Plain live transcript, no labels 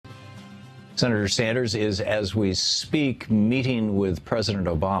Senator Sanders is, as we speak, meeting with President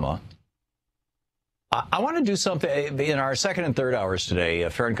Obama. I want to do something in our second and third hours today.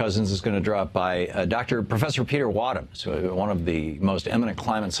 Farron Cousins is going to drop by. Professor Peter Wadhams, one of the most eminent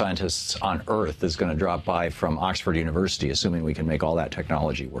climate scientists on Earth, is going to drop by from Oxford University, assuming we can make all that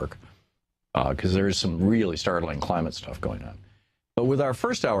technology work, because there is some really startling climate stuff going on. But with our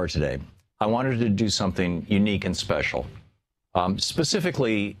first hour today, I wanted to do something unique and special,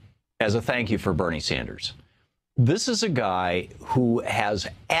 specifically as a thank you for Bernie Sanders. This is a guy who has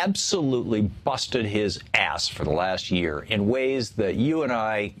absolutely busted his ass for the last year in ways that you and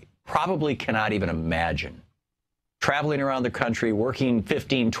I probably cannot even imagine. Traveling around the country, working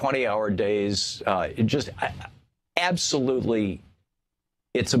 15, 20-hour days, absolutely,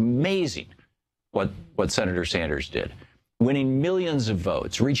 it's amazing what Senator Sanders did. Winning millions of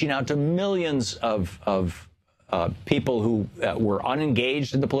votes, reaching out to millions of people who were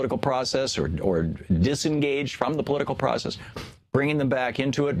unengaged in the political process or disengaged from the political process, bringing them back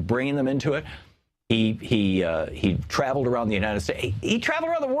into it, bringing them into it. He traveled around the United States. He traveled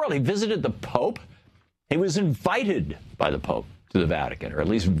around the world. He visited the Pope. He was invited by the Pope to the Vatican, or at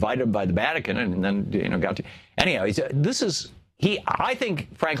least invited by the Vatican, and then got to. Anyhow, I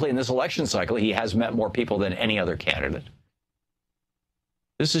think, frankly, in this election cycle, he has met more people than any other candidate.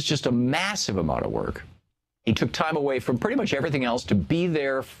 This is just a massive amount of work. He took time away from pretty much everything else to be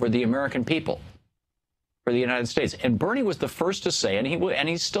there for the American people, for the United States. And Bernie was the first to say, and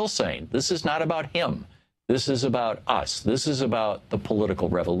he's still saying, this is not about him. This is about us. This is about the political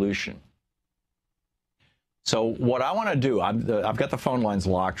revolution. So what I want to do, I've got the phone lines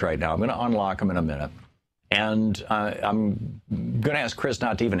locked right now. I'm going to unlock them in a minute. And I'm going to ask Chris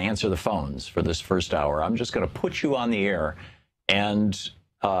not to even answer the phones for this first hour. I'm just going to put you on the air. And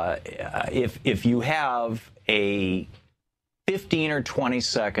if you have a 15 or 20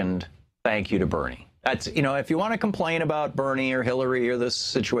 second thank you to Bernie, that's, if you want to complain about Bernie or Hillary or this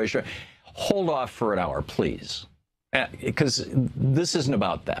situation, hold off for an hour, please, because this isn't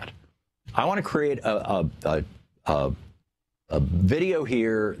about that. I want to create a video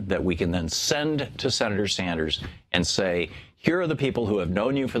here that we can then send to Senator Sanders and say, here are the people who have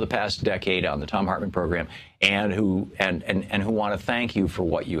known you for the past decade on the Thom Hartmann Program and who want to thank you for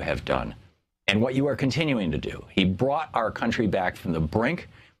what you have done and what you are continuing to do. He brought our country back from the brink.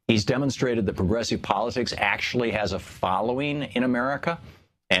 He's demonstrated that progressive politics actually has a following in America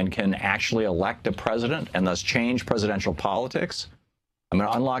and can actually elect a president and thus change presidential politics. I'm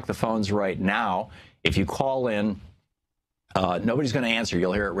going to unlock the phones right now. If you call in, nobody's going to answer.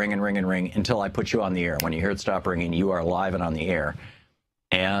 You'll hear it ring and ring and ring until I put you on the air. When you hear it stop ringing, you are live and on the air.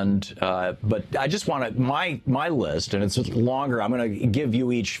 And but I just want to my list, and it's longer. I'm going to give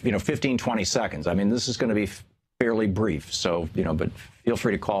you each 15, 20 seconds. I mean, this is going to be fairly brief. So but feel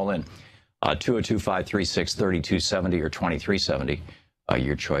free to call in 202-536-3270 or 2370,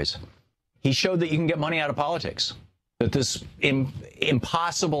 your choice. He showed that you can get money out of politics. That this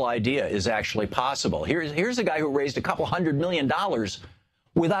impossible idea is actually possible. Here's a guy who raised a couple $100 million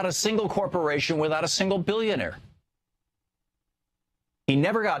without a single corporation, without a single billionaire. He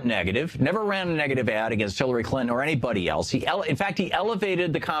never got negative, never ran a negative ad against Hillary Clinton or anybody else. In fact, he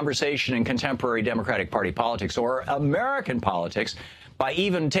elevated the conversation in contemporary Democratic Party politics or American politics by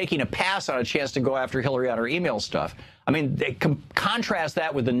even taking a pass on a chance to go after Hillary on her email stuff. I mean, they contrast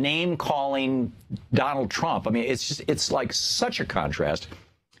that with the name-calling Donald Trump. I mean, it's like such a contrast.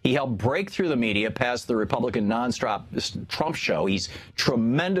 He helped break through the media past the Republican nonstop Trump show. He's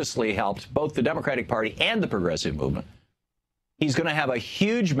tremendously helped both the Democratic Party and the progressive movement. He's going to have a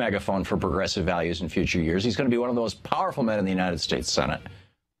huge megaphone for progressive values in future years. He's going to be one of the most powerful men in the United States Senate.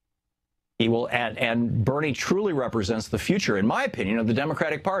 He will, and Bernie truly represents the future, in my opinion, of the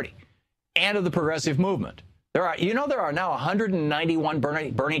Democratic Party and of the progressive movement. There are now 191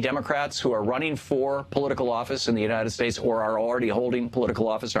 Bernie Democrats who are running for political office in the United States or are already holding political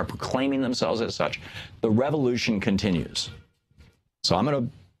office, are proclaiming themselves as such. The revolution continues. So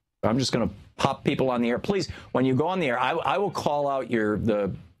I'm just going to pop people on the air. Please, when you go on the air, I will call out your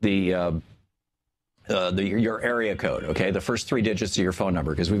area code, okay? The first three digits of your phone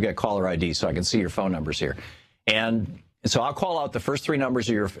number, because we've got caller ID, so I can see your phone numbers here. And so I'll call out the first three numbers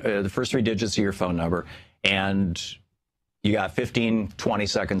of the first three digits of your phone number, and you got 15, 20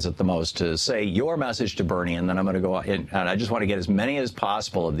 seconds at the most to say your message to Bernie, and then I'm going to go in, and I just want to get as many as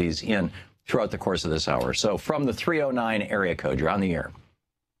possible of these in throughout the course of this hour. So from the 309 area code, you're on the air.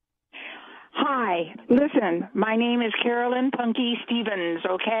 Hi. Hi. Listen, my name is Carolyn Punky Stevens,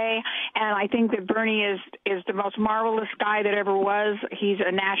 okay? And I think that Bernie is the most marvelous guy that ever was. He's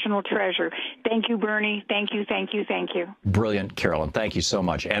a national treasure. Thank you, Bernie. Thank you, thank you, thank you. Brilliant, Carolyn. Thank you so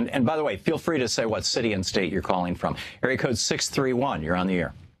much. And by the way, feel free to say what city and state you're calling from. Area code 631, you're on the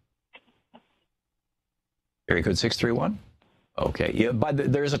air. Area code 631? Okay. Yeah,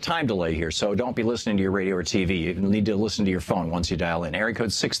 there's a time delay here, so don't be listening to your radio or TV. You need to listen to your phone once you dial in. Area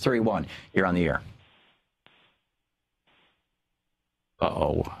code 631, you're on the air.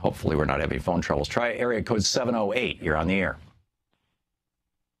 Uh-oh. Hopefully we're not having phone troubles. Try area code 708. You're on the air.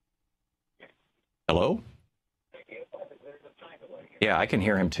 Hello? Yeah, I can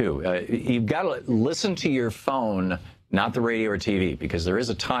hear him too. You've got to listen to your phone, not the radio or TV, because there is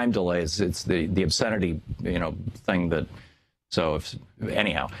a time delay. It's the obscenity, thing that. So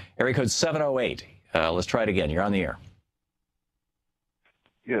anyhow, area code 708. Let's try it again. You're on the air.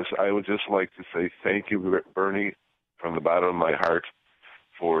 Yes, I would just like to say thank you, Bernie, from the bottom of my heart,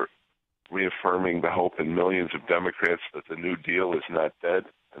 for reaffirming the hope in millions of Democrats that the New Deal is not dead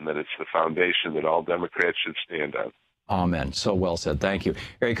and that it's the foundation that all Democrats should stand on. Amen. So well said. Thank you.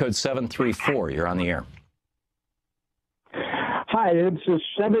 Area code 734. You're on the air. Hi, this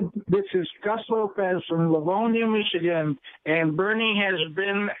is Gus Lopez from Livonia, Michigan, and Bernie has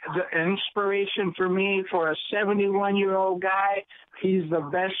been an inspiration for me for a 71-year-old guy. He's the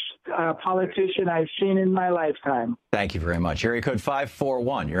best politician I've seen in my lifetime. Thank you very much. Area code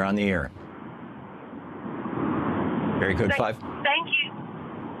 541, you're on the air. Area code 5. Thank you.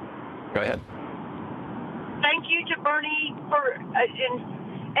 Go ahead. Thank you to Bernie for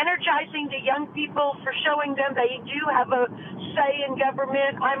energizing the young people, for showing them they do have a say in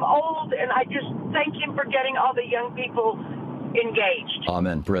government. I'm old, and I just thank him for getting all the young people engaged.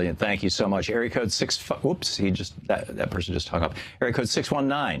 Amen. Brilliant. Thank you so much. Area code 65. Oops, that person just hung up. Area code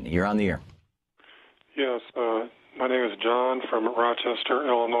 619. You're on the air. Yes, my name is John from Rochester,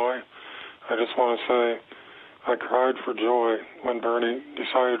 Illinois. I just want to say I cried for joy when Bernie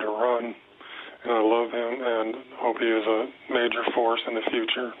decided to run. And I love him and hope he is a major force in the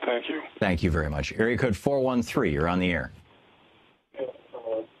future. Thank you. Thank you very much. Area code 413, you're on the air.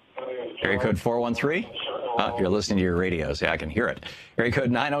 Area code 413? You're listening to your radios. Yeah, I can hear it. Area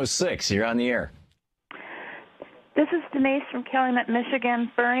code 906, you're on the air. This is Denise from Calumet,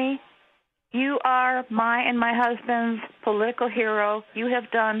 Michigan. Bernie, you are my and my husband's political hero. You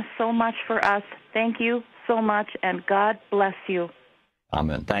have done so much for us. Thank you so much, and God bless you.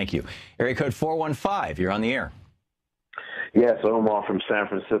 Amen. Thank you. Area code 415, you're on the air. Yes, Omar from San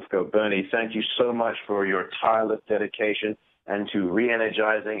Francisco. Bernie, thank you so much for your tireless dedication and to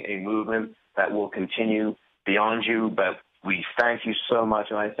re-energizing a movement that will continue beyond you. But we thank you so much,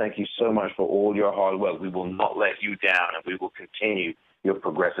 and I thank you so much for all your hard work. We will not let you down, and we will continue your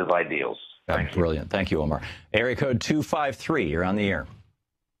progressive ideals. Thank you. Brilliant. Thank you, Omar. Area code 253, you're on the air.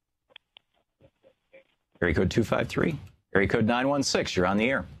 Area code 253. Area code 916, you're on the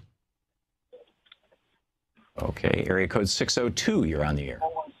air. Okay, area code 602, you're on the air.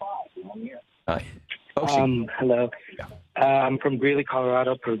 Hello. Yeah. I'm from Greeley,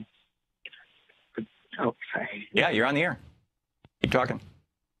 Colorado. Sorry. Yeah, you're on the air. Keep talking.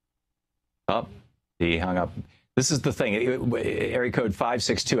 Oh, he hung up. This is the thing. Area code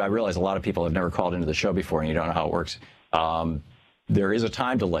 562, I realize a lot of people have never called into the show before and you don't know how it works. There is a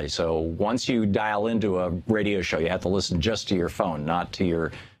time delay, so once you dial into a radio show, you have to listen just to your phone, not to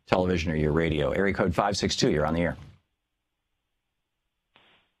your television or your radio. Area code 562, you're on the air.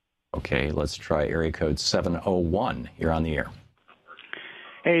 Okay, let's try area code 701. You're on the air.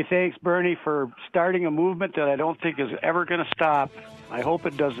 Hey, thanks, Bernie, for starting a movement that I don't think is ever going to stop. I hope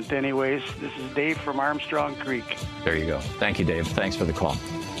it doesn't anyways. This is Dave from Armstrong Creek. There you go. Thank you, Dave. Thanks for the call.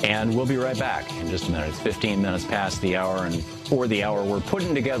 And we'll be right back in just a minute. It's 15 minutes past the hour, and for the hour, we're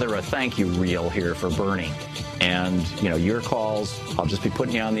putting together a thank you reel here for Bernie. And, your calls, I'll just be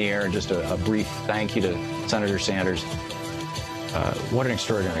putting you on the air. Just a brief thank you to Senator Sanders. What an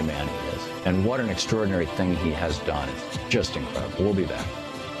extraordinary man he is, and what an extraordinary thing he has done. It's just incredible. We'll be back.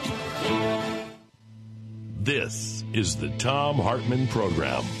 This is the Thom Hartmann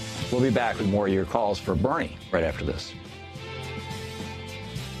Program. We'll be back with more of your calls for Bernie right after this.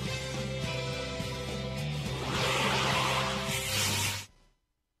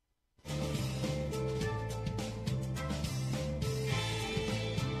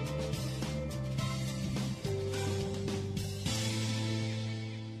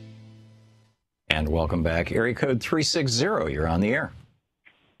 And welcome back. Area code 360, you're on the air.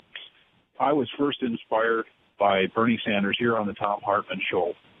 I was first inspired by Bernie Sanders here on the Thom Hartmann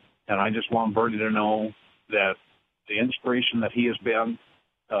Show. And I just want Bernie to know that the inspiration that he has been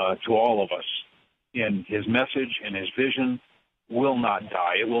to all of us in his message and his vision will not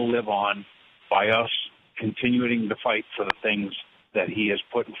die. It will live on by us continuing to fight for the things that he has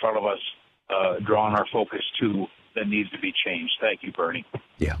put in front of us, drawn our focus to that needs to be changed. Thank you, Bernie.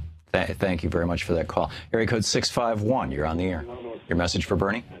 Yeah. Thank you very much for that call. Area code 651, you're on the air. Your message for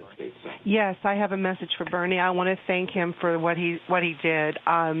Bernie? Yes, I have a message for Bernie. I want to thank him for what he did.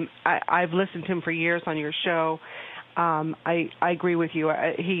 I've listened to him for years on your show. I agree with you.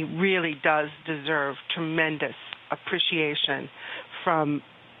 He really does deserve tremendous appreciation from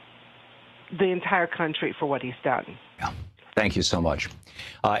the entire country for what he's done. Yeah. Thank you so much.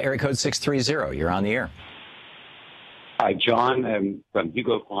 Area code 630, you're on the air. Hi, John. I'm from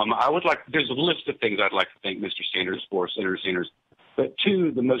Hugo, Oklahoma. There's a list of things I'd like to thank Mr. Sanders for, Senator Sanders. But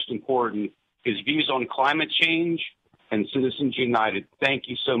two, the most important, his views on climate change and Citizens United. Thank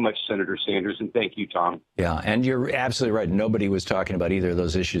you so much, Senator Sanders, and thank you, Tom. Yeah, and you're absolutely right. Nobody was talking about either of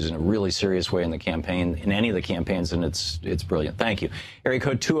those issues in a really serious way in the campaign, in any of the campaigns, and it's brilliant. Thank you. Area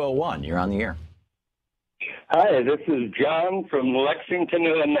code 201, you're on the air. Hi, this is John from Lexington,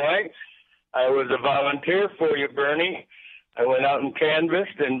 Illinois. I was a volunteer for you, Bernie. I went out and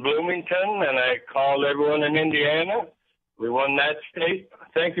canvassed in Bloomington, and I called everyone in Indiana. We won that state.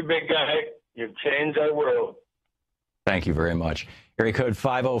 Thank you, big guy. You've changed our world. Thank you very much. Area code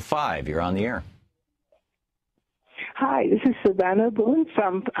 505, you're on the air. Hi, this is Savannah Boone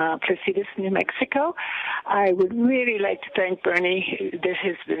from Placitas, New Mexico. I would really like to thank Bernie. This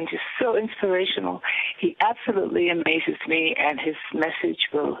has been just so inspirational. He absolutely amazes me, and his message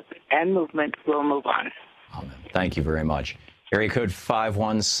and movement will move on. Amen. Thank you very much. Area code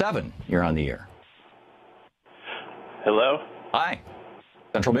 517, you're on the air. Hello. Hi.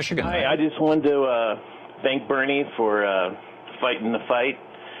 Central Michigan. Hi, I just wanted to thank Bernie for fighting the fight.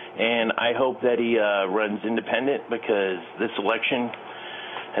 And I hope that he runs independent, because this election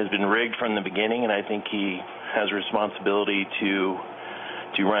has been rigged from the beginning, and I think he has a responsibility to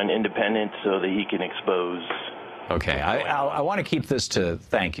run independent so that he can expose. Okay, I want to keep this to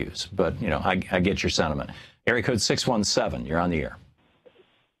thank yous, but I get your sentiment. Area code 617, you're on the air.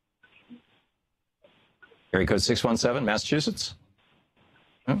 Area code 617, Massachusetts.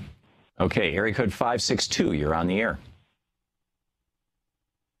 Oh. Okay, area code 562, you're on the air.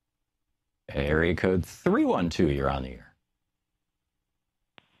 Area code 312, you're on the air.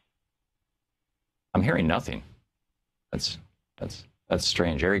 I'm hearing nothing. That's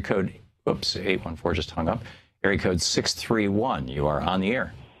strange. Area code, 814 just hung up. Area code 631, you are on the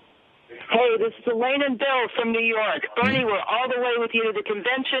air. Hey, this is Elaine and Bill from New York. Bernie, we're all the way with you to the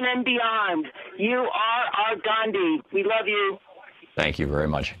convention and beyond. You are our Gandhi. We love you. Thank you very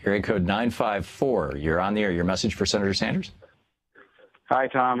much. Area code 954, you're on the air. Your message for Senator Sanders? Hi,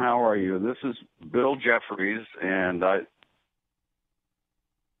 Tom. How are you? This is Bill Jeffries, and I'm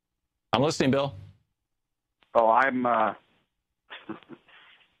listening, Bill. Oh, I'm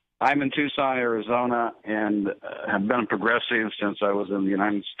in Tucson, Arizona, and have been a progressive since I was in the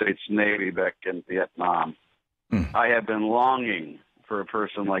United States Navy back in Vietnam. I have been longing for a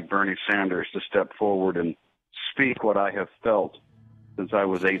person like Bernie Sanders to step forward and speak what I have felt since I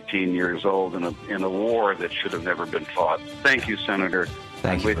was 18 years old in a war that should have never been fought. Thank you, Senator.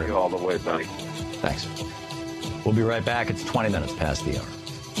 Thank you. I'm with you all the way, buddy. Thanks. We'll be right back. It's 20 minutes past the hour.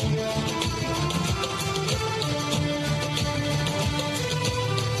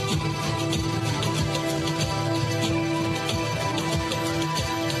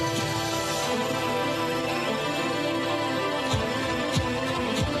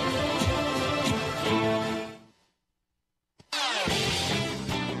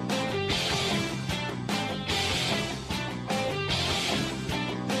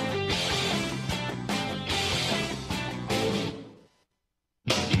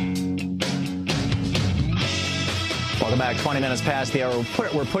 Welcome back. 20 minutes past the hour.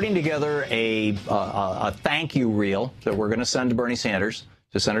 We're putting together a thank you reel that we're going to send to Bernie Sanders,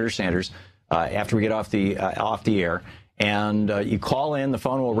 to Senator Sanders, after we get off the air. And you call in, the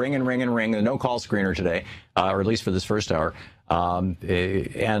phone will ring and ring and ring. No call screener today, or at least for this first hour.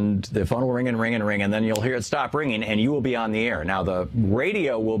 And the phone will ring and ring and ring, and then you'll hear it stop ringing, and you will be on the air. Now, the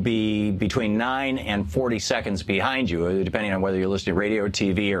radio will be between 9 and 40 seconds behind you, depending on whether you're listening to radio,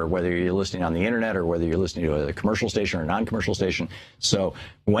 TV, or whether you're listening on the internet, or whether you're listening to a commercial station or a non-commercial station. So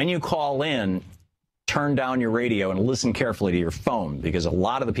when you call in, turn down your radio and listen carefully to your phone, because a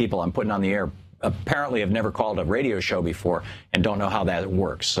lot of the people I'm putting on the air apparently have never called a radio show before and don't know how that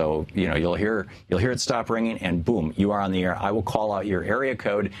works. So, you'll hear it stop ringing, and boom, you are on the air. I will call out your area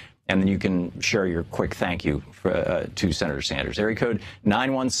code, and then you can share your quick thank you to Senator Sanders. Area code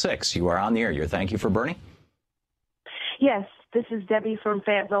 916, you are on the air. Your thank you for Bernie? Yes, This is Debbie from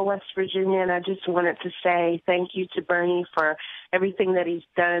Fayetteville, West Virginia, and I just wanted to say thank you to Bernie for everything that he's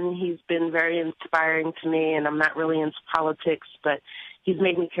done. He's been very inspiring to me, and I'm not really into politics, but he's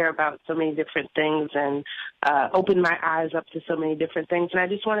made me care about so many different things and opened my eyes up to so many different things. And I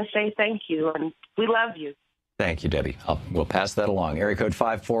just want to say thank you, and we love you. Thank you, Debbie. We'll pass that along. Area code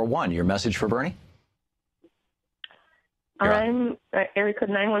 541, your message for Bernie? I'm area code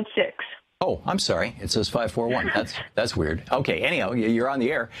 916. Oh, I'm sorry. It says 541. That's weird. Okay, anyhow, you're on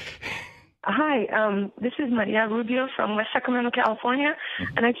the air. Hi, this is Maria Rubio from West Sacramento, California,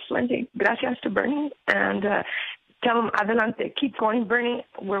 and I just want to say gracias to Bernie and tell him adelante. Keep going, Bernie.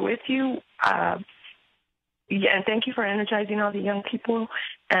 We're with you. And thank you for energizing all the young people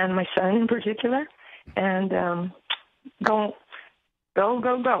and my son in particular. And go.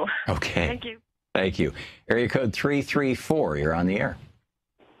 Okay. Thank you. Thank you. Area code 334, you're on the air.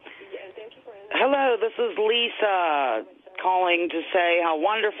 Hello, this is Lisa calling to say how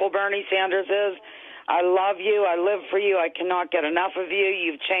wonderful Bernie Sanders is. I love you. I live for you. I cannot get enough of you.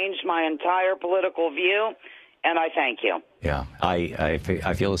 You've changed my entire political view, and I thank you. Yeah, I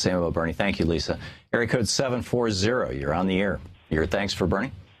feel the same about Bernie. Thank you, Lisa. Area code 740, you're on the air. Your thanks for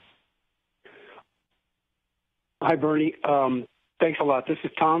Bernie? Hi, Bernie. Thanks a lot. This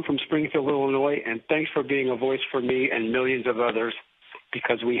is Tom from Springfield, Illinois, and thanks for being a voice for me and millions of others,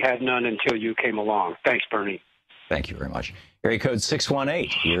 because we had none until you came along. Thanks, Bernie. Thank you very much. Area code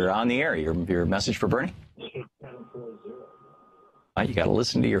 618, you're on the air. Your message for Bernie? You got to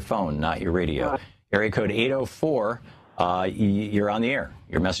listen to your phone, not your radio. Area code 804, you're on the air.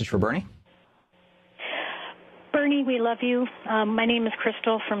 Your message for Bernie? Bernie, we love you. My name is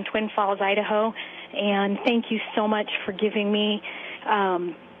Crystal from Twin Falls, Idaho, and thank you so much for giving me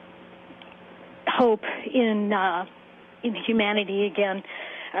hope in humanity again.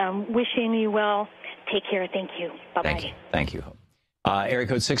 Wishing you well. Take care. Thank you. Bye-bye. Thank you. Area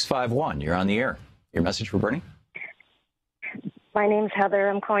code 651, you're on the air. Your message for Bernie? My name's Heather.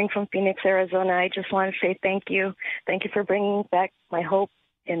 I'm calling from Phoenix, Arizona. I just want to say thank you. Thank you for bringing back my hope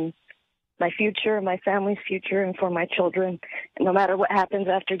in my future, my family's future, and for my children. And no matter what happens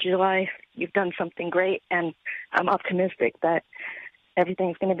after July, you've done something great, and I'm optimistic that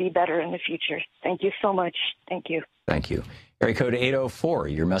everything's going to be better in the future. Thank you so much. Thank you. Thank you. Area code 804,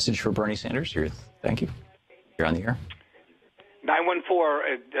 your message for Bernie Sanders? Thank you. You're on the air.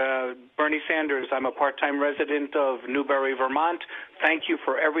 914, Bernie Sanders. I'm a part-time resident of Newbury, Vermont. Thank you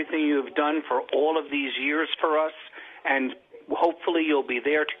for everything you've done for all of these years for us, and hopefully you'll be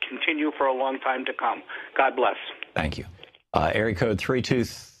there to continue for a long time to come. God bless. Thank you. Area code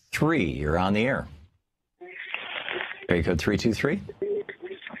 323, you're on the air. Area code 323.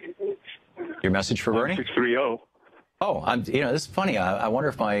 Your message for Bernie? 630. Oh, this is funny. I wonder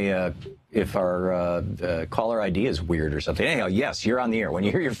if our caller ID is weird or something. Anyhow, yes, you're on the air. When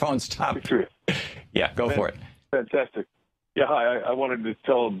you hear your phone stop, yeah, go for it. Fantastic. Yeah, hi. I wanted to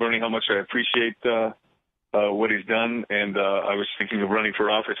tell Bernie how much I appreciate what he's done, and I was thinking of running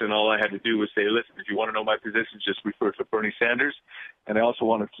for office, and all I had to do was say, listen, if you want to know my position, just refer to Bernie Sanders. And I also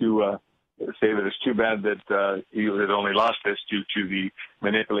wanted to say that it's too bad that he had only lost this due to the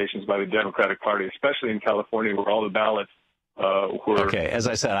manipulations by the Democratic Party, especially in California, where all the ballots were... Okay, as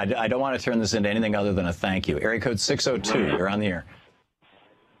I said, I don't want to turn this into anything other than a thank you. Area code 602, you're on the air.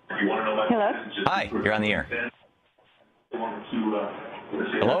 Hello? Hi, you're on the air.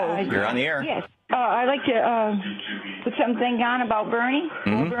 Hello, you're on the air. Yes. I'd like to put something on about Bernie.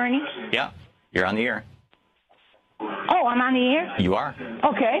 Mm-hmm. Bernie? Yeah, you're on the air. Oh, I'm on the air? You are.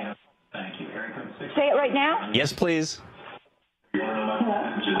 Okay. Say it right now? Yes, please.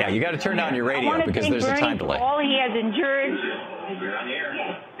 Yeah, you got to turn down your radio because there's a time delay. All he has endured.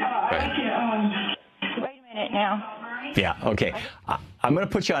 Wait a minute now. Yeah, okay. I'm going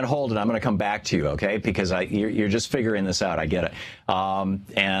to put you on hold, and I'm going to come back to you, okay? Because you're just figuring this out. I get it.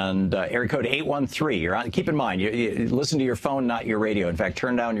 And area code 813. You're on. Keep in mind, you listen to your phone, not your radio. In fact,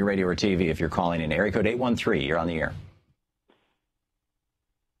 turn down your radio or TV if you're calling in. Area code 813. You're on the air.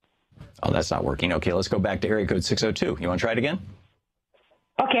 Oh, that's not working. Okay, let's go back to area code 602. You want to try it again?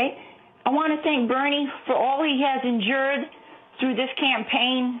 Okay. I want to thank Bernie for all he has endured through this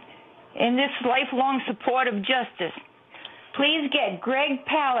campaign and this lifelong support of justice. Please get Greg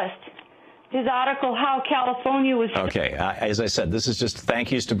Palast, his article, How California Was... Okay, as I said, this is just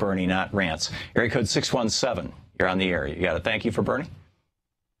thank yous to Bernie, not rants. Area code 617, you're on the air. You got a thank you for Bernie?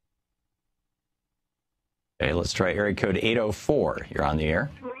 Okay, let's try area code 804. You're on the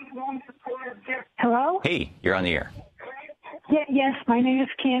air. Hello? Hey, you're on the air. Yes, my name is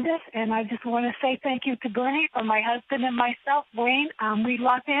Candace, and I just want to say thank you to Bernie for my husband and myself, Wayne. We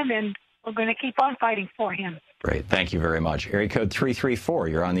love him, and we're going to keep on fighting for him. Great. Thank you very much. Area code 334,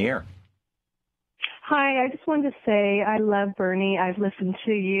 you're on the air. Hi, I just wanted to say I love Bernie. I've listened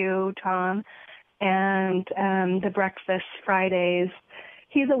to you, Tom, and the Breakfast Fridays.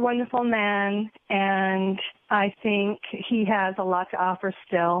 He's a wonderful man, and I think he has a lot to offer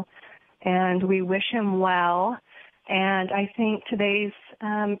still, and we wish him well. And I think today's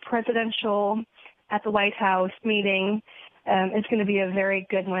presidential at the White House meeting is going to be a very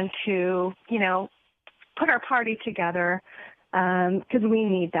good one to, put our party together, because we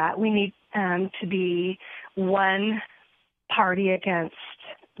need that. We need to be one party against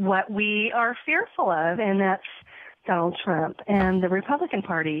what we are fearful of, and that's Donald Trump and the Republican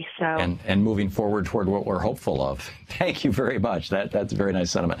Party. So and moving forward toward what we're hopeful of. Thank you very much. That's a very nice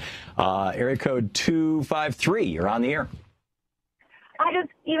sentiment. Area code 253, you're on the air.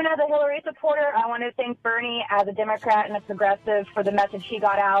 Even as a Hillary supporter, I want to thank Bernie as a Democrat and a progressive for the message he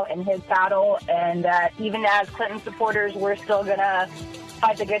got out in his battle. And even as Clinton supporters, we're still going to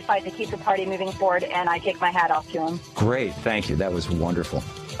fight the good fight to keep the party moving forward. And I take my hat off to him. Great. Thank you. That was wonderful.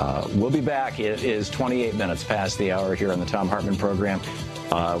 We'll be back. It is 28 minutes past the hour here on the Thom Hartmann Program.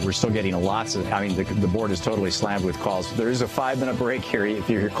 We're still getting lots of, the board is totally slammed with calls. There is a 5-minute break here. If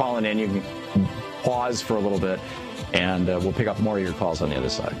you're calling in, you can pause for a little bit. And we'll pick up more of your calls on the other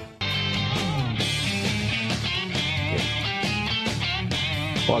side.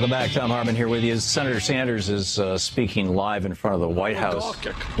 Welcome back. Thom Hartmann here with you. Senator Sanders is speaking live in front of the White House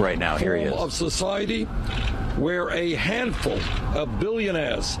right now. Here he is. Of society where a handful of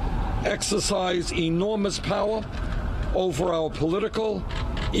billionaires exercise enormous power over our political,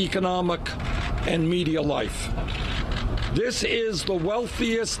 economic, and media life. This is the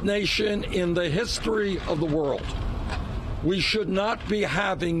wealthiest nation in the history of the world. We should not be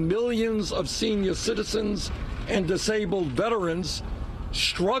having millions of senior citizens and disabled veterans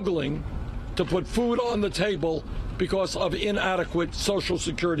struggling to put food on the table because of inadequate Social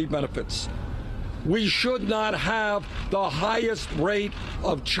Security benefits. We should not have the highest rate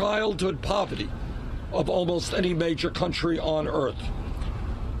of childhood poverty of almost any major country on earth.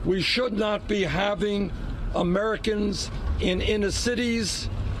 We should not be having Americans in inner cities,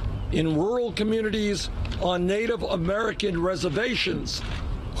 in rural communities, on Native American reservations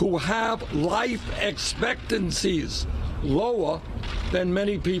who have life expectancies lower than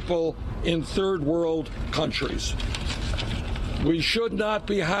many people in third world countries. We should not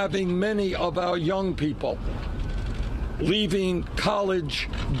be having many of our young people leaving college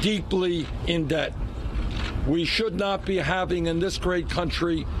deeply in debt. We should not be having in this great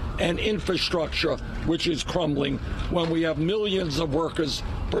country an infrastructure which is crumbling when we have millions of workers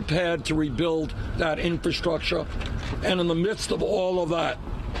prepared to rebuild that infrastructure. And in the midst of all of that,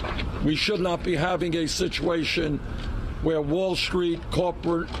 we should not be having a situation where Wall Street,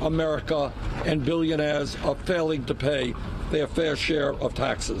 corporate America, and billionaires are failing to pay their fair share of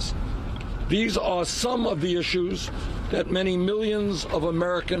taxes. These are some of the issues that many millions of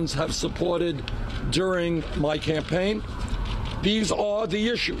Americans have supported during my campaign. These are the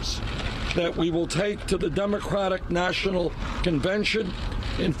issues that we will take to the Democratic National Convention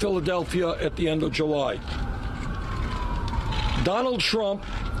in Philadelphia at the end of July. Donald Trump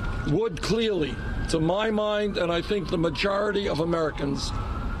would clearly, to my mind, and I think the majority of Americans,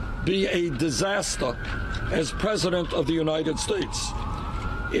 be a disaster as President of the United States.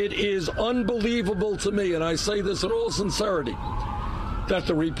 It is unbelievable to me, and I say this in all sincerity, that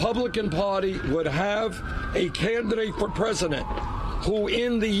the Republican Party would have a candidate for president who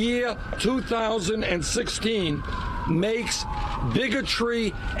in the year 2016 makes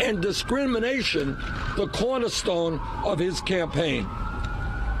bigotry and discrimination the cornerstone of his campaign.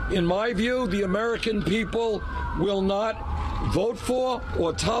 In my view, the American people will not vote for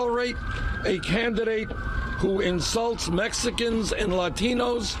or tolerate a candidate who insults Mexicans and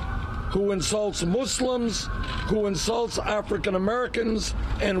Latinos, who insults Muslims, who insults African Americans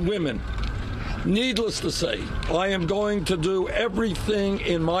and women. Needless to say, I am going to do everything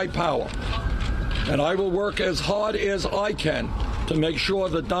in my power, and I will work as hard as I can to make sure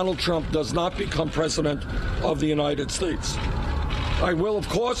that Donald Trump does not become president of the United States. I will, of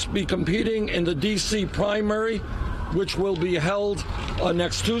course, be competing in the D.C. primary, which will be held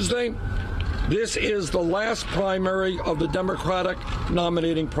next Tuesday. This is the last primary of the Democratic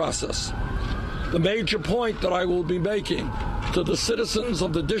nominating process. The major point that I will be making to the citizens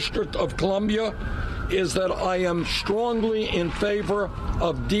of the District of Columbia is that I am strongly in favor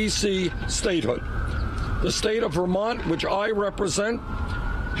of D.C. statehood. The state of Vermont, which I represent,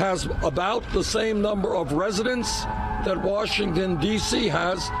 has about the same number of residents that Washington, D.C.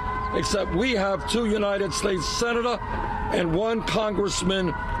 has, except we have 2 United States senators and 1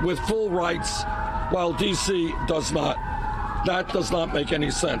 congressman with full rights while D.C. does not. That does not make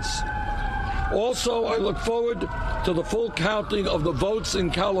any sense. Also, I look forward to the full counting of the votes in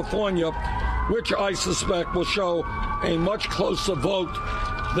California, which I suspect will show a much closer vote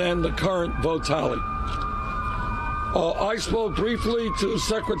than the current vote tally. I spoke briefly to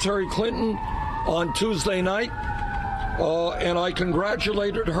Secretary Clinton on Tuesday night, and I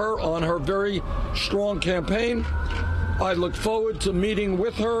congratulated her on her very strong campaign. I look forward to meeting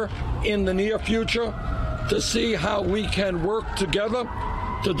with her in the near future to see how we can work together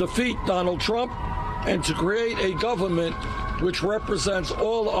to defeat Donald Trump and to create a government which represents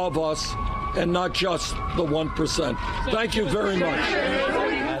all of us and not just the 1%. Thank you very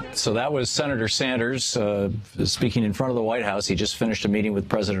much. So that was Senator Sanders speaking in front of the White House. He just finished a meeting with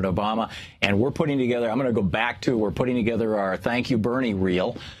President Obama, and we're putting together, I'm going to go back to, we're putting together our Thank You Bernie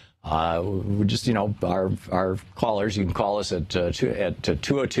reel. We just, you know, our callers, you can call us at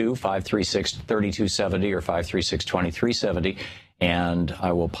 202-536-3270 or 536-2370, and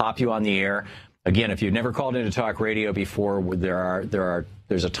I will pop you on the air. Again, if you've never called into talk radio before,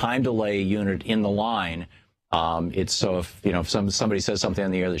 there's a time delay unit in the line. It's so if somebody says something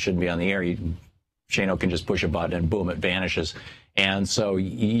on the air that shouldn't be on the air, Shano can just push a button and boom, it vanishes. And so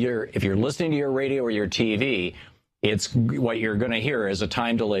if you're listening to your radio or your TV, it's what you're going to hear is a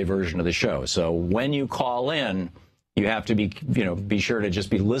time delay version of the show. So when you call in, you have to be sure to just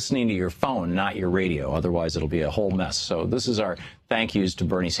be listening to your phone, not your radio. Otherwise, it'll be a whole mess. So this is our thank yous to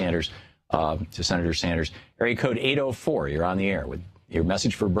Bernie Sanders. To Senator Sanders. Area code 804, you're on the air with your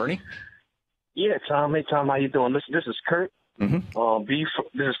message for Bernie. Yeah, Tom. Hey, Tom, how you doing? Listen, this is Kurt. Mm-hmm.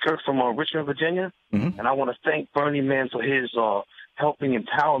 This is Kurt from Richmond, Virginia. Mm-hmm. And I want to thank Bernie, man, for his helping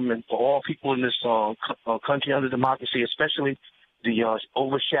empowerment for all people in this country under democracy, especially the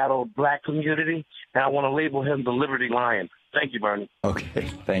overshadowed black community. And I want to label him the Liberty Lion. Thank you, Bernie. Okay,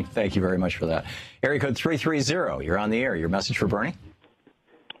 thank you very much for that. Area code 330, you're on the air. Your message for Bernie?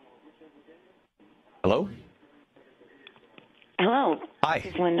 Hello? Hello. Hi.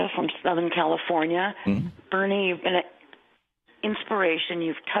 This is Linda from Southern California. Mm-hmm. Bernie, you've been an inspiration.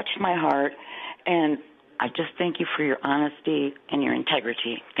 You've touched my heart. And I just thank you for your honesty and your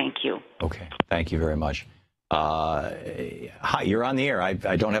integrity. Thank you. Okay. Thank you very much. Hi, you're on the air. I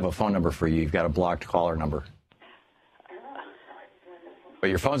don't have a phone number for you. You've got a blocked caller number.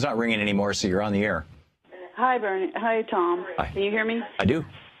 But your phone's not ringing anymore, so you're on the air. Hi, Bernie. Hi, Tom. Hi. Can you hear me? I do.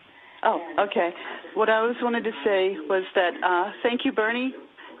 Oh, okay. What I was wanted to say was that thank you, Bernie.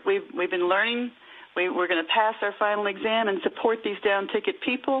 We've been learning. We're going to pass our final exam and support these down-ticket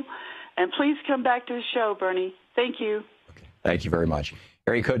people. And please come back to the show, Bernie. Thank you. Okay. Thank you very much.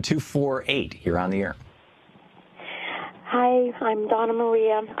 Area code 248. You're on the air. Hi, I'm Donna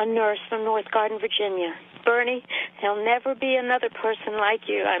Maria, a nurse from North Garden, Virginia. Bernie, there'll never be another person like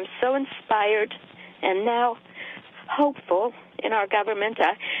you. I'm so inspired and now hopeful in our government.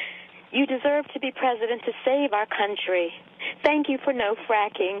 You deserve to be president to save our country. Thank you for no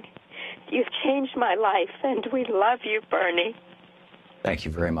fracking. You've changed my life, and we love you, Bernie. Thank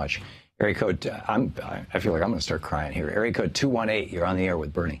you very much. Area code, I feel like I'm going to start crying here. Area code 218, you're on the air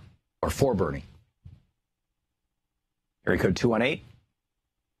with Bernie, or for Bernie. Area code 218.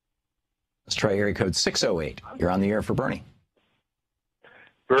 Let's try area code 608. You're on the air for Bernie.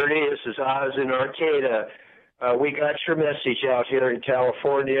 Bernie, this is Oz in Arcata. We got your message out here in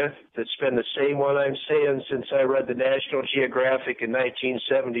California. That's been the same one I'm saying since I read the National Geographic in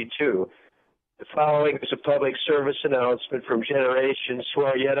 1972. The following is a public service announcement from generations who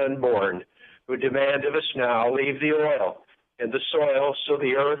are yet unborn, who demand of us now leave the oil and the soil so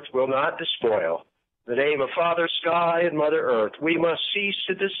the earth will not despoil. In the name of Father Sky and Mother Earth, we must cease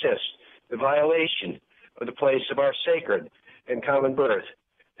to desist the violation of the place of our sacred and common birth.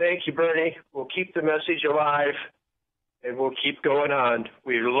 Thank you, Bernie. We'll keep the message alive, and we'll keep going on.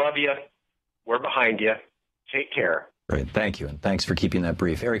 We love you. We're behind you. Take care. Great. Thank you, and thanks for keeping that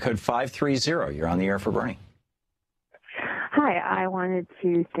brief. Area code 530. You're on the air for Bernie. Hi. I wanted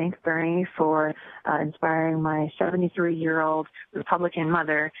to thank Bernie for inspiring my 73-year-old Republican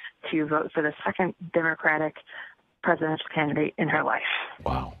mother to vote for the second Democratic presidential candidate in her life.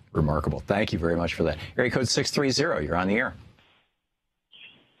 Wow. Remarkable. Thank you very much for that. Area code 630. You're on the air.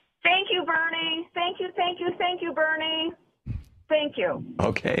 Thank you, Bernie. Thank you, Bernie. Thank you.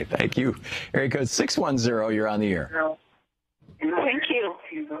 Okay, thank you. Area code 610, you're on the air. Thank you.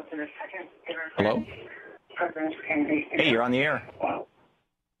 Hello? Hey, you're on the air.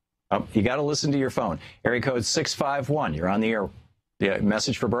 Oh, you got to listen to your phone. Area code 651, you're on the air. Yeah,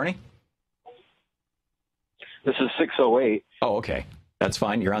 message for Bernie? This is 608. Oh, okay. That's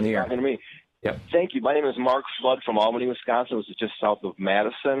fine. You're on the air. Talking to me. Yep. Thank you. My name is Mark Flood from Albany, Wisconsin, which is just south of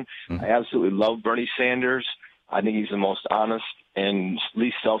Madison. I absolutely love Bernie Sanders. I think he's the most honest and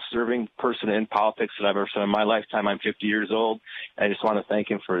least self-serving person in politics that I've ever seen in my lifetime. I'm 50 years old. I just want to thank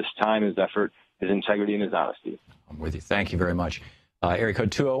him for his time, his effort, his integrity, and his honesty. I'm with you. Thank you very much. Area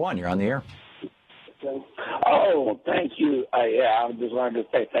code 201, you're on the air. Oh, thank you. I just wanted to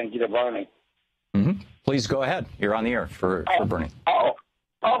say thank you to Bernie. Please go ahead. You're on the air for Bernie. Oh,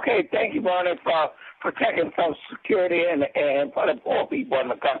 okay. Thank you, Bernie, for protecting Social Security and for the poor people in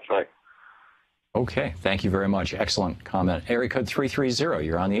the country. Okay. Thank you very much. Excellent comment. Area code 330,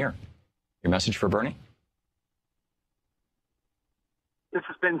 you're on the air. Your message for Bernie? This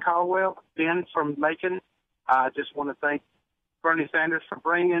has been Caldwell, Ben from Macon. I just want to thank Bernie Sanders for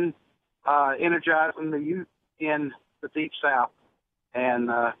energizing the youth in the Deep South. And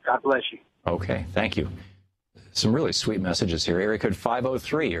God bless you. Okay, thank you. Some really sweet messages here. Area code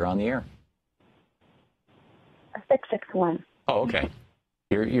 503, you're on the air. 661. Oh, okay.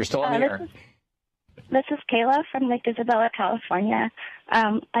 You're still on the air. This is Kayla from Lake Isabella, California.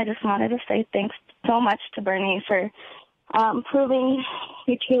 I just wanted to say thanks so much to Bernie for proving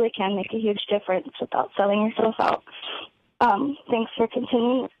you truly can make a huge difference without selling yourself out. Thanks for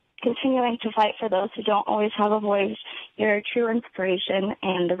continuing to fight for those who don't always have a voice. You're a true inspiration,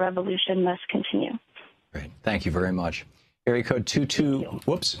 and the revolution must continue. Great. Thank you very much. Area code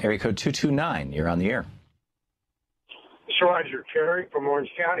 229, you're on the air. Roger Terry from Orange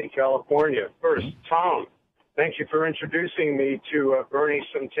County, California. First, Tom, thank you for introducing me to Bernie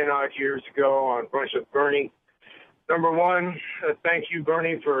some 10-odd years ago on Brunch with Bernie. Number one, thank you,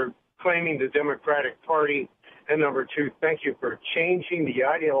 Bernie, for claiming the Democratic Party. And number two, thank you for changing the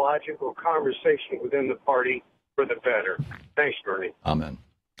ideological conversation within the party for the better. Thanks, Bernie. Amen.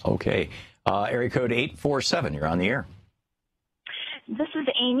 Okay. Area code 847, you're on the air. This is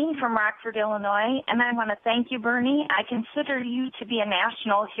Amy from Rockford, Illinois, and I want to thank you, Bernie. I consider you to be a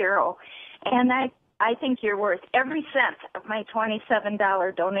national hero, and I think you're worth every cent of my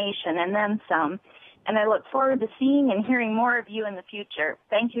 $27 donation and then some, and I look forward to seeing and hearing more of you in the future.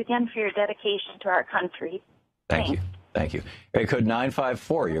 Thank you again for your dedication to our country. Thank you. Thank you. Area code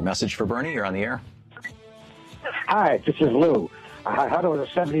 954, your message for Bernie, you're on the air. Hi, this is Lou. How does a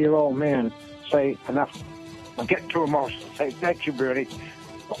 70-year-old man say enough? I'm getting too emotional. Say thank you, Bernie,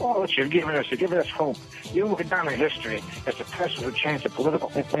 for all that you've given us. You've given us hope. You look down in history as the person who changed the political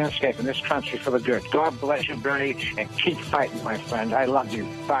landscape in this country for the good. God bless you, Bernie, and keep fighting, my friend. I love you.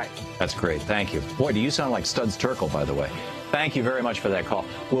 Bye. That's great. Thank you. Boy, do you sound like Studs Terkel, by the way. Thank you very much for that call.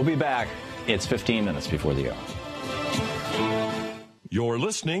 We'll be back. It's 15 minutes before the hour. You're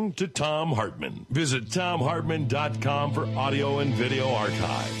listening to Thom Hartmann. Visit ThomHartmann.com for audio and video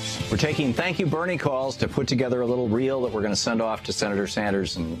archives. We're taking thank you, Bernie calls to put together a little reel that we're going to send off to Senator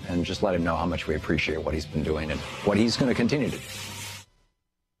Sanders and just let him know how much we appreciate what he's been doing and what he's going to continue to do.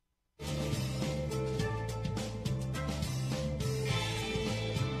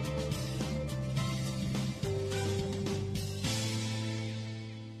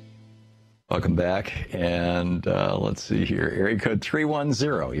 Welcome back, and let's see here. Area code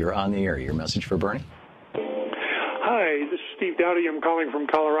 310, you're on the air. Your message for Bernie? Hi, this is Steve Dowdy. I'm calling from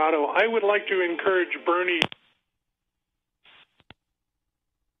Colorado. I would like to encourage Bernie.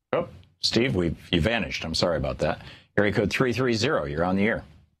 Oh, Steve, you vanished. I'm sorry about that. Area code 330, you're on the air.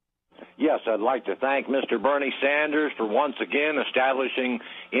 Yes, I'd like to thank Mr. Bernie Sanders for once again establishing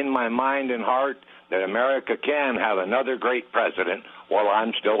in my mind and heart that America can have another great president while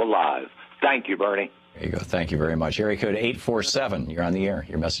I'm still alive. Thank you, Bernie. There you go. Thank you very much. Area code 847. You're on the air.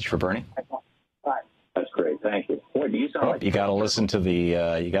 Your message for Bernie? That's great. Thank you. Boy, do you sound like you got to listen to the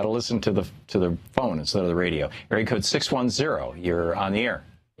phone instead of the radio. Area code 610. You're on the air.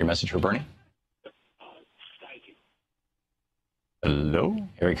 Your message for Bernie? Hello.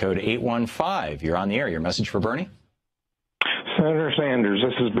 Area code 815. You're on the air. Your message for Bernie? Senator Sanders,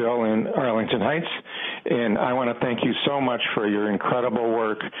 this is Bill in Arlington Heights. And I want to thank you so much for your incredible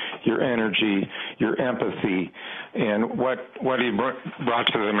work, your energy, your empathy, and what you brought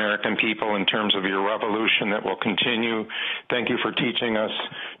to the American people in terms of your revolution that will continue. Thank you for teaching us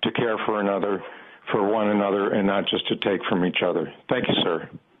to care for one another, and not just to take from each other. Thank you, sir.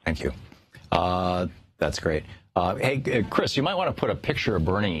 Thank you. That's great. Hey, Chris, you might want to put a picture of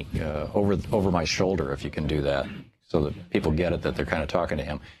Bernie over my shoulder if you can do that, so that people get it that they're kind of talking to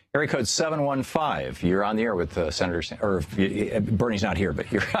him. Area code 715. You're on the air with Senator Bernie's not here, but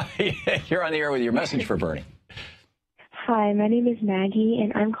you're on the air with your message for Bernie. Hi, my name is Maggie,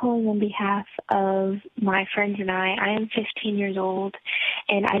 and I'm calling on behalf of my friends and I. I am 15 years old,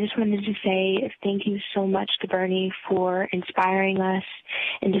 And I just wanted to say thank you so much to Bernie for inspiring us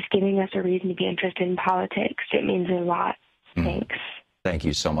and just giving us a reason to be interested in politics. It means a lot. Thanks. Thank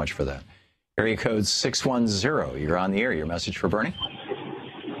you so much for that. Area code 610, you're on the air. Your message for Bernie?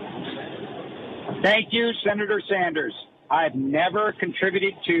 Thank you, Senator Sanders. I've never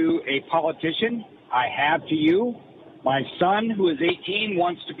contributed to a politician. I have to you. My son, who is 18,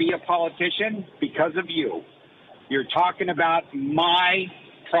 wants to be a politician because of you. You're talking about my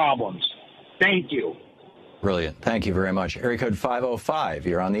problems. Thank you. Brilliant. Thank you very much. Area code 505,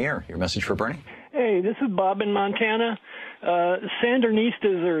 you're on the air. Your message for Bernie? Hey, this is Bob in Montana.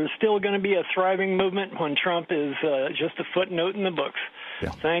 Sandinistas are still going to be a thriving movement when Trump is just a footnote in the books.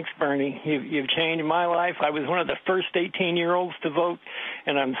 Yeah. Thanks, Bernie. You've changed my life. I was one of the first 18-year-olds to vote,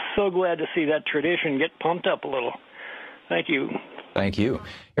 and I'm so glad to see that tradition get pumped up a little. Thank you. Thank you.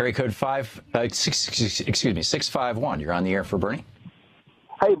 Area code 651, you're on the air for Bernie?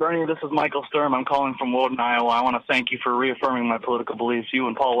 Hey, Bernie, this is Michael Sturm. I'm calling from Woden, Iowa. I want to thank you for reaffirming my political beliefs. You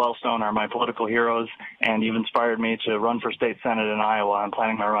and Paul Wellstone are my political heroes, and you've inspired me to run for state senate in Iowa. I'm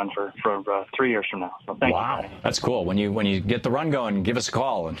planning my run for 3 years from now. So thank you. Wow, that's cool. When you get the run going, give us a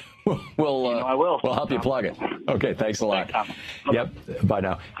call, and we'll help you plug it. Okay, thanks a lot. Yep, bye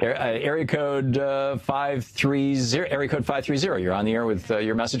now. Area code 530. You're on the air with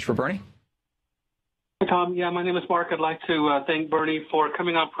your message for Bernie? Hi, Tom. Yeah, my name is Mark. I'd like to thank Bernie for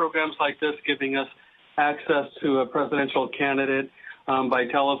coming on programs like this, giving us access to a presidential candidate by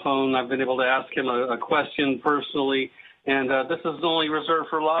telephone. I've been able to ask him a question personally, and this is only reserved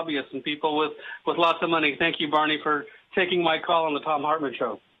for lobbyists and people with lots of money. Thank you, Bernie, for taking my call on the Thom Hartmann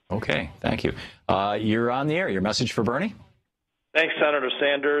Show. Okay, thank you. You're on the air. Your message for Bernie? Thanks, Senator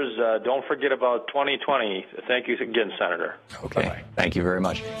Sanders. Don't forget about 2020. Thank you again, Senator. Okay, bye-bye. Thank you very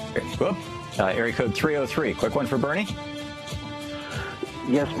much. Area code 303. Quick one for Bernie?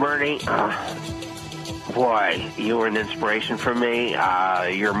 Yes, Bernie. Boy, you were an inspiration for me.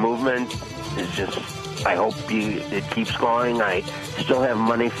 Your movement is just, I hope it keeps going. I still have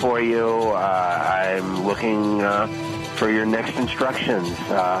money for you. I'm looking for your next instructions.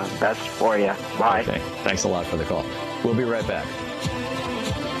 Best for you. Bye. Okay, thanks a lot for the call. We'll be right back.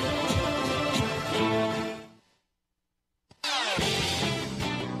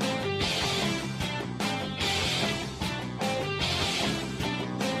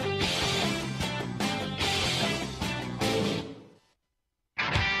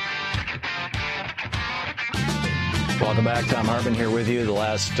 Welcome back. Thom Hartmann here with you. The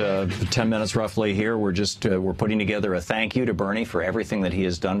last 10 minutes roughly here. We're putting together a thank you to Bernie for everything that he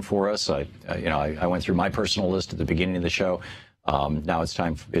has done for us. I went through my personal list at the beginning of the show. Now it's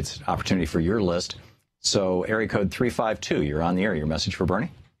opportunity for your list. So area code 352, you're on the air. Your message for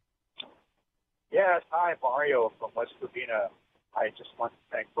Bernie? Yes, hi, Mario from West Covina. I just want to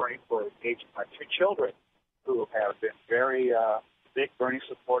thank Bernie for engaging my two children who have been very big Bernie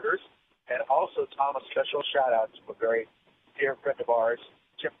supporters. And also, Tom, a special shout-out to a very dear friend of ours,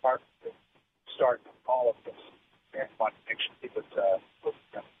 Jim Park, who started all of this. And I want to make sure he was with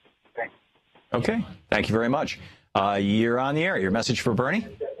them. Thank you. Okay. Thank you very much. You're on the air. Your message for Bernie?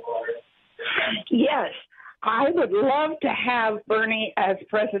 Yes. I would love to have Bernie as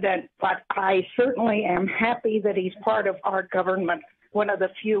president, but I certainly am happy that he's part of our government, one of the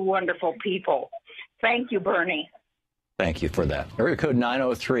few wonderful people. Thank you, Bernie. Thank you for that. Area code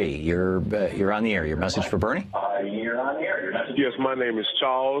 903, you're on the air. Your message for Bernie? You're on the air. Yes, my name is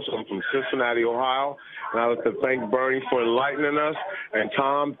Charles. I'm from Cincinnati, Ohio. And I'd like to thank Bernie for enlightening us. And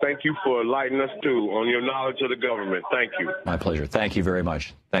Tom, thank you for enlightening us, too, on your knowledge of the government. Thank you. My pleasure. Thank you very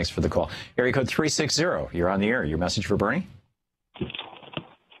much. Thanks for the call. Area code 360, you're on the air. Your message for Bernie?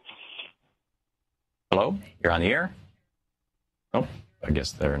 Hello? You're on the air? Oh, I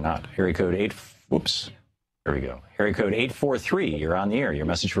guess they're not. Area code 8, whoops. There we go. Area code 843, you're on the air. Your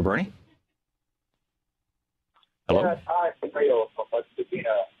message for Bernie? Hello? Yes, hi, Mario from West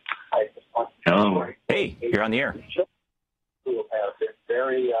Covina. I just want to Hello. Hey, you're on the air. who have been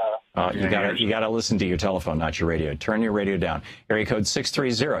very You gotta listen to your telephone, not your radio. Turn your radio down. Area code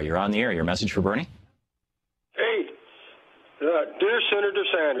 630, you're on the air. Your message for Bernie? Hey, dear Senator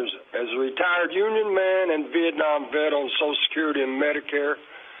Sanders, as a retired Union man and Vietnam vet on Social Security and Medicare,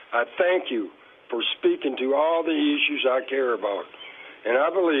 I thank you for speaking to all the issues I care about. And I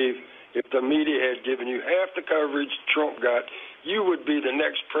believe if the media had given you half the coverage Trump got, you would be the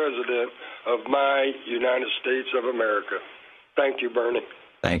next president of my United States of America. Thank you, Bernie.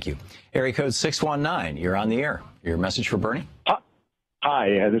 Thank you. Area code 619, you're on the air. Your message for Bernie?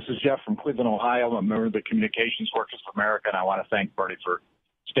 Hi, this is Jeff from Cleveland, Ohio. I'm a member of the Communications Workers of America, and I want to thank Bernie for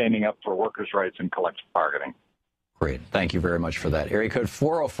standing up for workers' rights and collective bargaining. Great. Thank you very much for that. Area code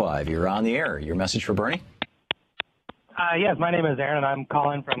 405, you're on the air. Your message for Bernie? Yes, my name is Aaron, and I'm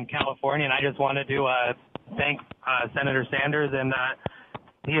calling from California, and I just wanted to thank Senator Sanders, and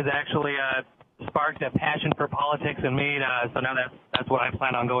he has actually sparked a passion for politics in me, so now that's what I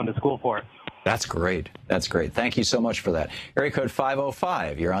plan on going to school for. That's great. That's great. Thank you so much for that. Area code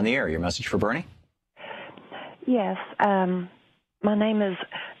 505, you're on the air. Your message for Bernie? Yes. My name is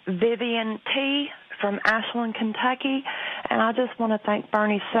Vivian T. from Ashland, Kentucky, and I just want to thank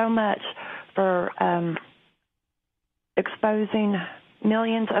Bernie so much for exposing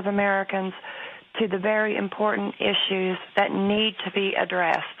millions of Americans to the very important issues that need to be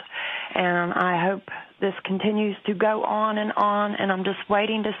addressed. And I hope this continues to go on, and I'm just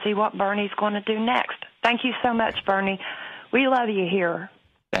waiting to see what Bernie's going to do next. Thank you so much, Bernie. We love you here.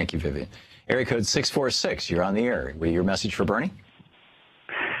 Thank you, Vivian. Area code 646, you're on the air. Your message for Bernie?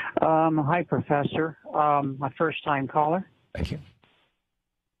 Hi, Professor. My first-time caller. Thank you.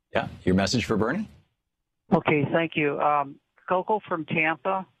 Yeah, your message for Bernie? Okay, thank you. Coco from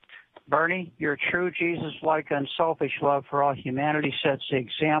Tampa. Bernie, your true Jesus-like unselfish love for all humanity sets the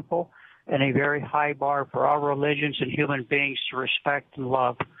example and a very high bar for all religions and human beings to respect and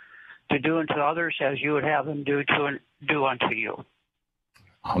love, to do unto others as you would have them do unto you.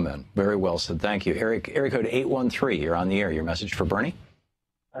 Amen. Very well said. Thank you. Area code 813, you're on the air. Your message for Bernie?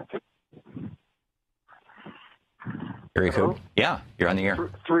 Area code? Yeah, you're on the air.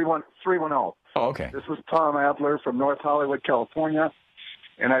 310. Oh, okay. This is Tom Adler from North Hollywood, California.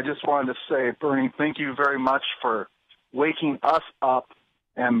 And I just wanted to say, Bernie, thank you very much for waking us up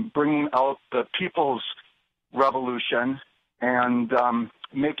and bringing out the people's revolution and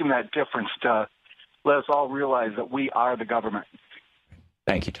making that difference to let us all realize that we are the government.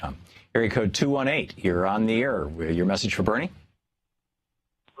 Thank you, Tom. Area code 218, you're on the air. Your message for Bernie?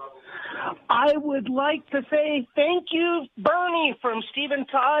 I would like to say thank you, Bernie, from Stephen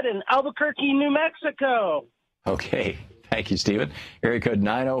Todd in Albuquerque, New Mexico. Okay. Thank you, Stephen. Area code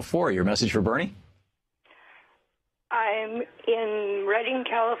 904, your message for Bernie? I'm in Redding,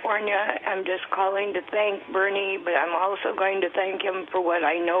 California. I'm just calling to thank Bernie, but I'm also going to thank him for what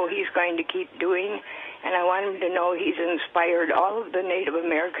I know he's going to keep doing, and I want him to know he's inspired all of the Native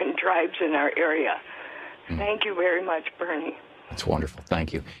American tribes in our area. Thank you very much, Bernie. That's wonderful.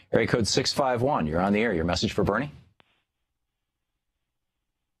 Thank you. Area code 651, you're on the air. Your message for Bernie?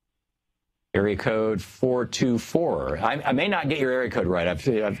 Area code 424. I may not get your area code right.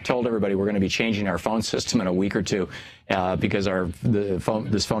 I've told everybody we're going to be changing our phone system in a week or two because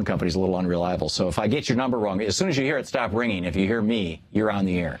this phone company is a little unreliable. So if I get your number wrong, as soon as you hear it stop ringing, if you hear me, you're on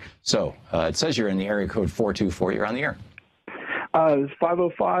the air. So it says you're in the area code 424. You're on the air. It's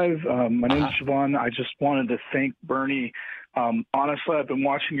 505. My name is Siobhan. I just wanted to thank Bernie. Honestly, I've been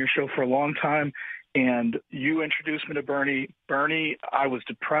watching your show for a long time, and you introduced me to Bernie. Bernie, I was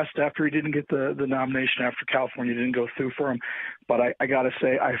depressed after he didn't get the nomination, after California didn't go through for him. But I got to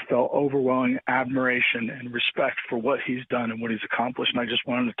say, I felt overwhelming admiration and respect for what he's done and what he's accomplished, and I just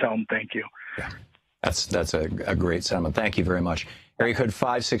wanted to tell him thank you. Yeah, that's a great sentiment. Thank you very much. Area code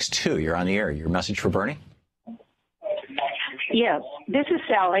 562, you're on the air. Your message for Bernie? Yes, this is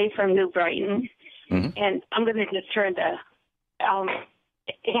Sally from New Brighton, and I'm going to just turn to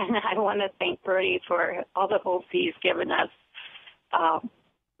and I want to thank Bernie for all the hope he's given us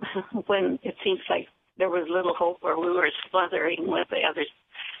when it seems like there was little hope or we were spluttering with the other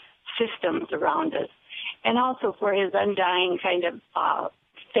systems around us. And also for his undying kind of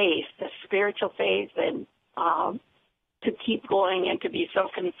faith, the spiritual faith, and to keep going and to be so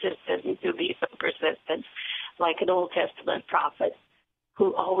consistent and to be so persistent, like an Old Testament prophet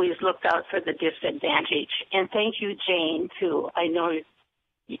who always looked out for the disadvantaged. And thank you, Jane, too. I know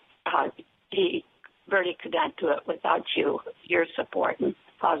Bernie could not do it without you, your support and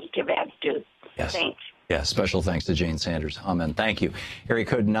positive attitude. Yes. Thanks. Yeah, special thanks to Jane Sanders. Amen. Thank you. Area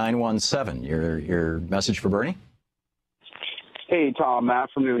code 917, your message for Bernie? Hey, Tom, Matt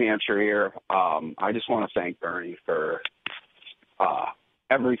from New Hampshire here. I just want to thank Bernie for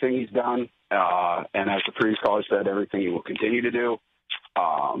everything he's done, and as the previous caller said, everything he will continue to do.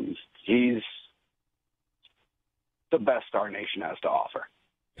 He's the best our nation has to offer.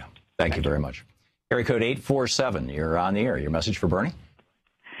 Yeah. Thank you very much. Area code 847, you're on the air. Your message for Bernie?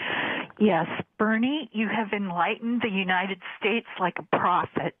 Yes, Bernie, you have enlightened the United States like a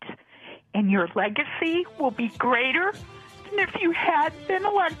prophet, and your legacy will be greater than if you had been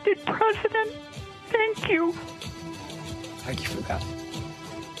elected president. Thank you. Thank you for that.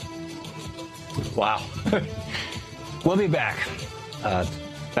 Wow. We'll be back.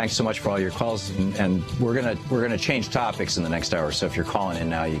 Thanks so much for all your calls, and we're gonna change topics in the next hour. So if you're calling in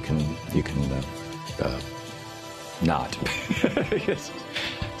now, you can not.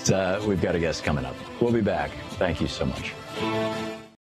 We've got a guest coming up. We'll be back. Thank you so much.